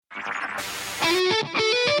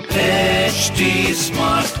HT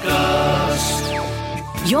Smartcast.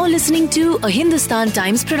 You're listening to a Hindustan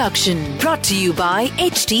Times production brought to you by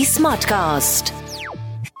HT Smartcast.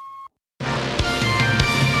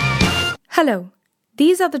 Hello,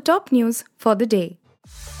 these are the top news for the day.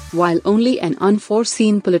 While only an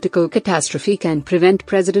unforeseen political catastrophe can prevent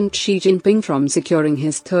President Xi Jinping from securing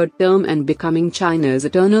his third term and becoming China's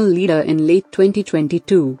eternal leader in late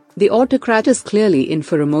 2022, the autocrat is clearly in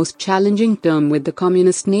for a most challenging term, with the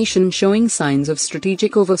communist nation showing signs of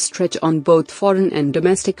strategic overstretch on both foreign and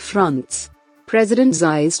domestic fronts. President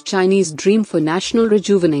Xi's Chinese dream for national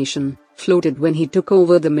rejuvenation, floated when he took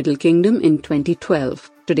over the Middle Kingdom in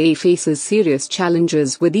 2012, today faces serious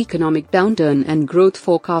challenges with economic downturn and growth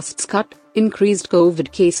forecasts cut, increased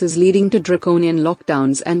COVID cases leading to draconian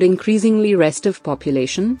lockdowns and increasingly restive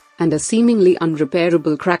population, and a seemingly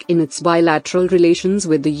unrepairable crack in its bilateral relations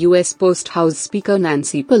with the US post-House Speaker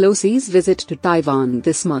Nancy Pelosi's visit to Taiwan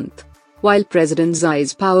this month. While President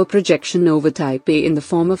Xi's power projection over Taipei in the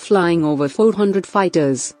form of flying over 400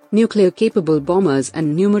 fighters, nuclear-capable bombers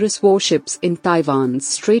and numerous warships in Taiwan's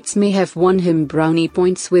straits may have won him brownie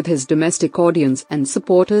points with his domestic audience and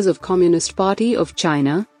supporters of Communist Party of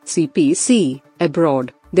China, CPC,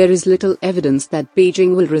 abroad, there is little evidence that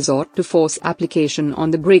Beijing will resort to force application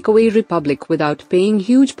on the breakaway republic without paying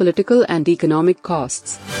huge political and economic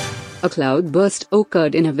costs. A cloudburst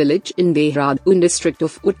occurred in a village in Dehradun district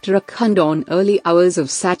of Uttarakhand on early hours of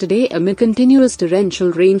Saturday amid continuous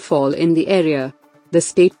torrential rainfall in the area. The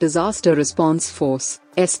State Disaster Response Force,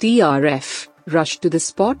 SDRF, rushed to the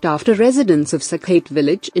spot after residents of Sakhet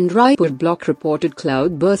village in Raipur block reported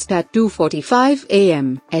cloudburst at 2:45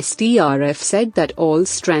 am. SDRF said that all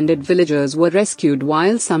stranded villagers were rescued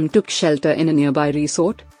while some took shelter in a nearby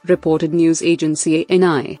resort, reported news agency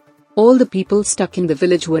ANI. All the people stuck in the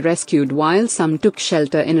village were rescued while some took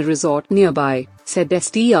shelter in a resort nearby, said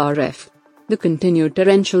SDRF. The continued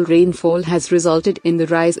torrential rainfall has resulted in the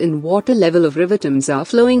rise in water level of River Tamsa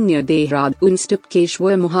flowing near Dehradun's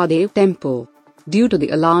Tupkeshwar Mahadev temple. Due to the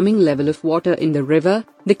alarming level of water in the river,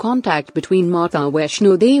 the contact between Mata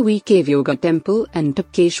Vaishno Devi Cave Yoga temple and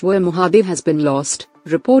Tupkeshwar Mahadev has been lost,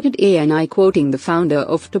 reported ANI quoting the founder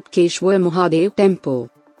of Tupkeshwar Mahadev temple.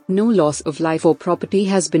 No loss of life or property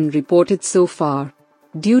has been reported so far.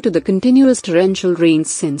 Due to the continuous torrential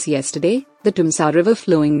rains since yesterday, the Tamsa river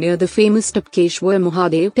flowing near the famous Tupkeshwar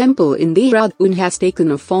Mahadev temple in Dehradun has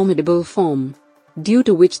taken a formidable form, due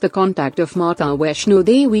to which the contact of Mata Vaishno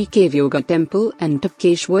Devi Cave Yoga temple and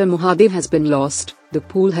Tupkeshwar Mahadev has been lost. The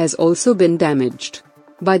pool has also been damaged.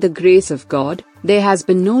 By the grace of God, there has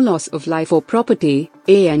been no loss of life or property,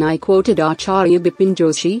 ANI quoted Acharya Bipin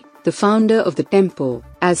Joshi, the founder of the temple,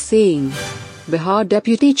 as saying. Bihar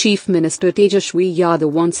Deputy Chief Minister Tejashwi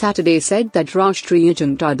Yadav on Saturday said that Rashtriya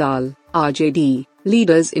Janata Dal, RJD,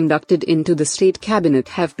 leaders inducted into the state cabinet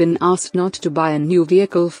have been asked not to buy a new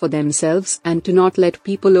vehicle for themselves and to not let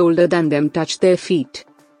people older than them touch their feet.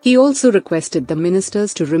 He also requested the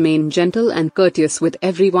ministers to remain gentle and courteous with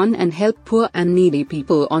everyone and help poor and needy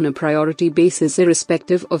people on a priority basis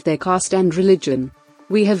irrespective of their caste and religion.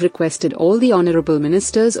 We have requested all the honourable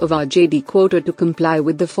ministers of RJD quota to comply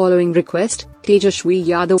with the following request, Tejashwi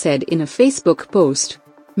Yadav said in a Facebook post.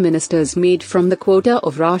 Ministers made from the quota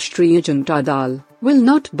of Rashtriya Janata Dal will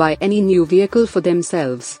not buy any new vehicle for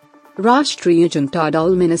themselves. Rashtriya Janata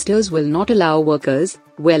Dal ministers will not allow workers,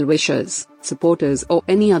 well-wishers, supporters or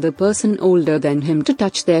any other person older than him to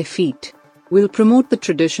touch their feet. Will promote the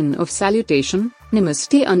tradition of salutation,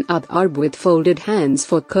 Namaste and Adab with folded hands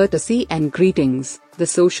for courtesy and greetings, the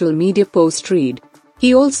social media post read.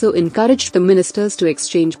 He also encouraged the ministers to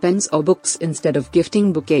exchange pens or books instead of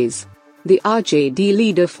gifting bouquets. The RJD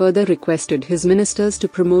leader further requested his ministers to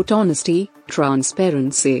promote honesty,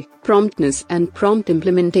 transparency, promptness and prompt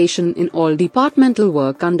implementation in all departmental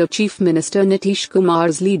work under Chief Minister Nitish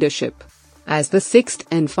Kumar's leadership. As the sixth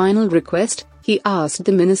and final request, he asked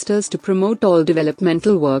the ministers to promote all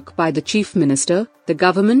developmental work by the Chief Minister, the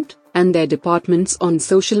government, and their departments on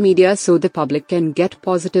social media so the public can get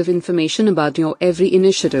positive information about your every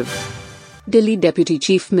initiative. Delhi Deputy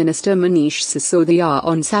Chief Minister Manish Sisodia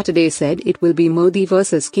on Saturday said it will be Modi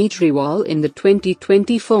versus Kejriwal in the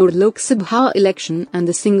 2024 Lok Sabha election and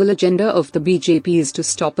the single agenda of the BJP is to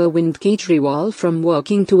stop Arvind Kejriwal from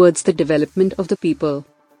working towards the development of the people.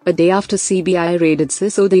 A day after CBI raided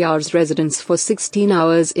Sisodia's residence for 16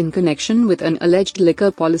 hours in connection with an alleged liquor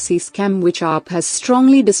policy scam which AAP has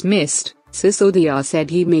strongly dismissed, Sisodia said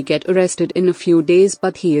he may get arrested in a few days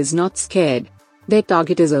but he is not scared. Their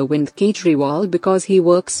target is Arvind Kejriwal because he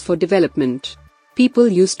works for development. People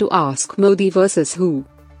used to ask Modi versus who?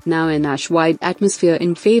 Now an ash-white atmosphere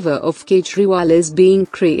in favor of Kejriwal is being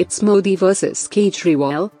created. Modi versus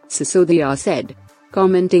Kejriwal, Sisodia said.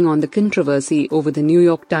 Commenting on the controversy over the New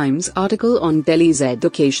York Times article on Delhi's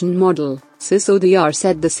education model, Sisodia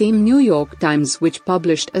said the same New York Times which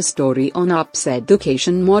published a story on UP's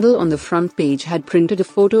education model on the front page had printed a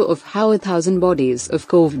photo of how 1,000 bodies of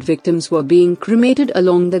COVID victims were being cremated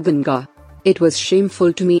along the Ganga. It was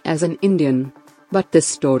shameful to me as an Indian. But this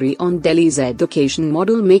story on Delhi's education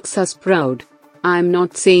model makes us proud. I'm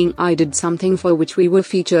not saying I did something for which we were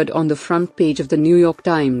featured on the front page of the New York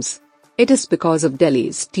Times. It is because of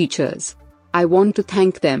Delhi's teachers. I want to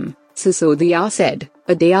thank them, Sisodia said,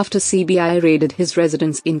 a day after CBI raided his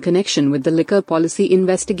residence in connection with the liquor policy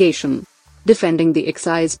investigation. Defending the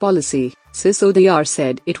excise policy, Sisodia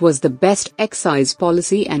said it was the best excise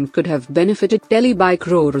policy and could have benefited Delhi by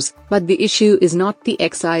crores, but the issue is not the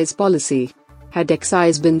excise policy. Had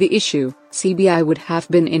excise been the issue, CBI would have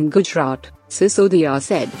been in Gujarat, Sisodia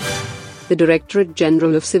said. The Directorate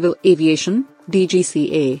General of Civil Aviation,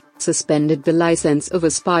 DGCA, suspended the license of a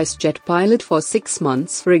SpiceJet pilot for 6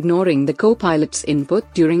 months for ignoring the co-pilot's input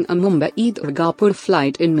during a Mumbai-Durgapur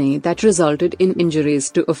flight in May that resulted in injuries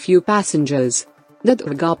to a few passengers. The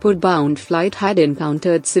Durgapur-bound flight had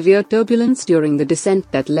encountered severe turbulence during the descent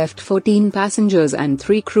that left 14 passengers and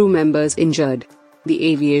 3 crew members injured.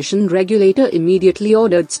 The aviation regulator immediately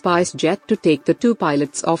ordered SpiceJet to take the 2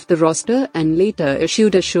 pilots off the roster and later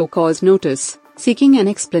issued a show-cause notice, seeking an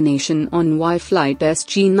explanation on why flight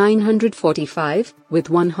SG-945,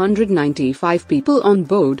 with 195 people on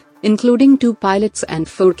board, including 2 pilots and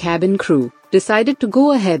 4 cabin crew, decided to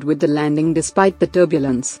go ahead with the landing despite the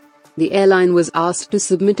turbulence. The airline was asked to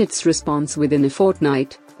submit its response within a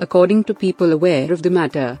fortnight, according to people aware of the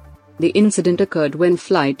matter. The incident occurred when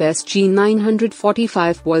flight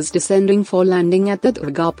SG-945 was descending for landing at the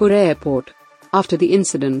Durgapur airport. After the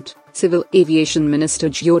incident, Civil Aviation Minister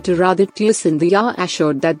Jyotiraditya Scindia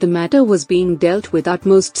assured that the matter was being dealt with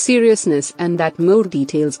utmost seriousness and that more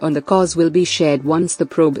details on the cause will be shared once the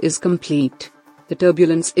probe is complete. The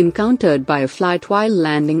turbulence encountered by a flight while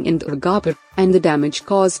landing in Durgapur, and the damage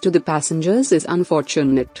caused to the passengers is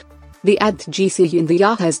unfortunate. The DGCA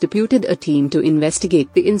India has deputed a team to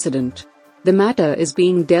investigate the incident. The matter is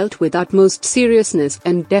being dealt with utmost seriousness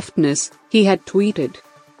and deftness, he had tweeted.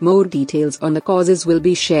 More details on the causes will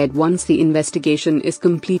be shared once the investigation is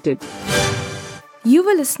completed. You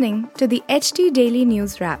were listening to the HT Daily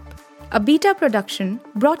News Wrap, a beta production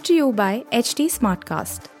brought to you by HT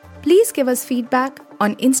Smartcast. Please give us feedback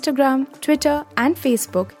on Instagram, Twitter and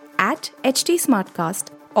Facebook at HT Smartcast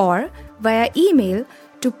or via email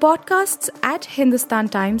to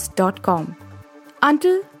podcasts@hindustantimes.com.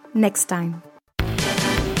 Until next time.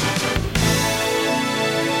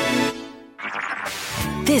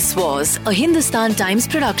 This was a Hindustan Times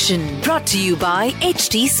production brought to you by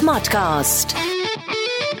HT Smartcast.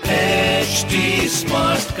 HT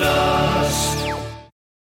Smartcast.